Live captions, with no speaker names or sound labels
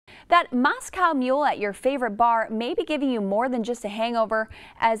That Moscow Mule at your favorite bar may be giving you more than just a hangover.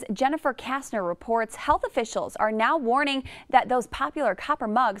 As Jennifer Kastner reports, health officials are now warning that those popular copper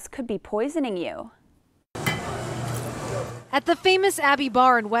mugs could be poisoning you. At the famous Abbey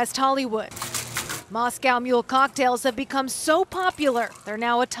Bar in West Hollywood, Moscow Mule cocktails have become so popular, they're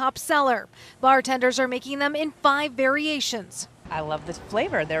now a top seller. Bartenders are making them in 5 variations. I love the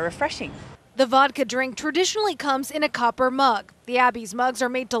flavor, they're refreshing. The vodka drink traditionally comes in a copper mug. The Abbey's mugs are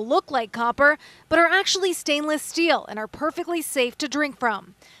made to look like copper, but are actually stainless steel and are perfectly safe to drink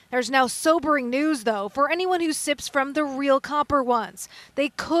from. There's now sobering news, though, for anyone who sips from the real copper ones. They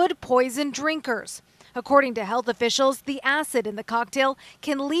could poison drinkers. According to health officials, the acid in the cocktail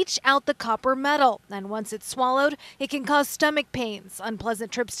can leach out the copper metal, and once it's swallowed, it can cause stomach pains,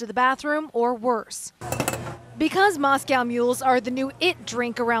 unpleasant trips to the bathroom, or worse. Because Moscow Mules are the new it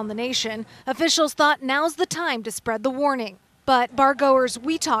drink around the nation, officials thought now's the time to spread the warning. But bargoers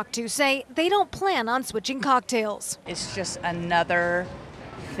we talked to say they don't plan on switching cocktails. It's just another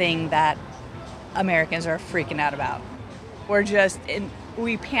thing that Americans are freaking out about.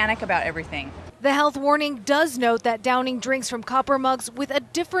 We panic about everything. The health warning does note that downing drinks from copper mugs with a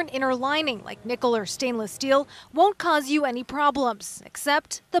different inner lining, like nickel or stainless steel, won't cause you any problems,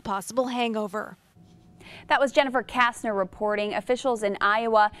 except the possible hangover. That was Jennifer Kastner reporting. Officials in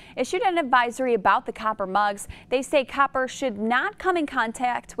Iowa issued an advisory about the copper mugs. They say copper should not come in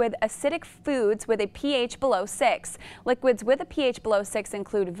contact with acidic foods with a pH below 6. Liquids with a pH below 6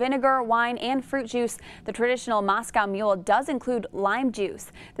 include vinegar, wine, and fruit juice. The traditional Moscow Mule does include lime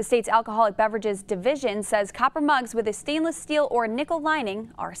juice. The state's Alcoholic Beverages Division says copper mugs with a stainless steel or nickel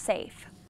lining are safe.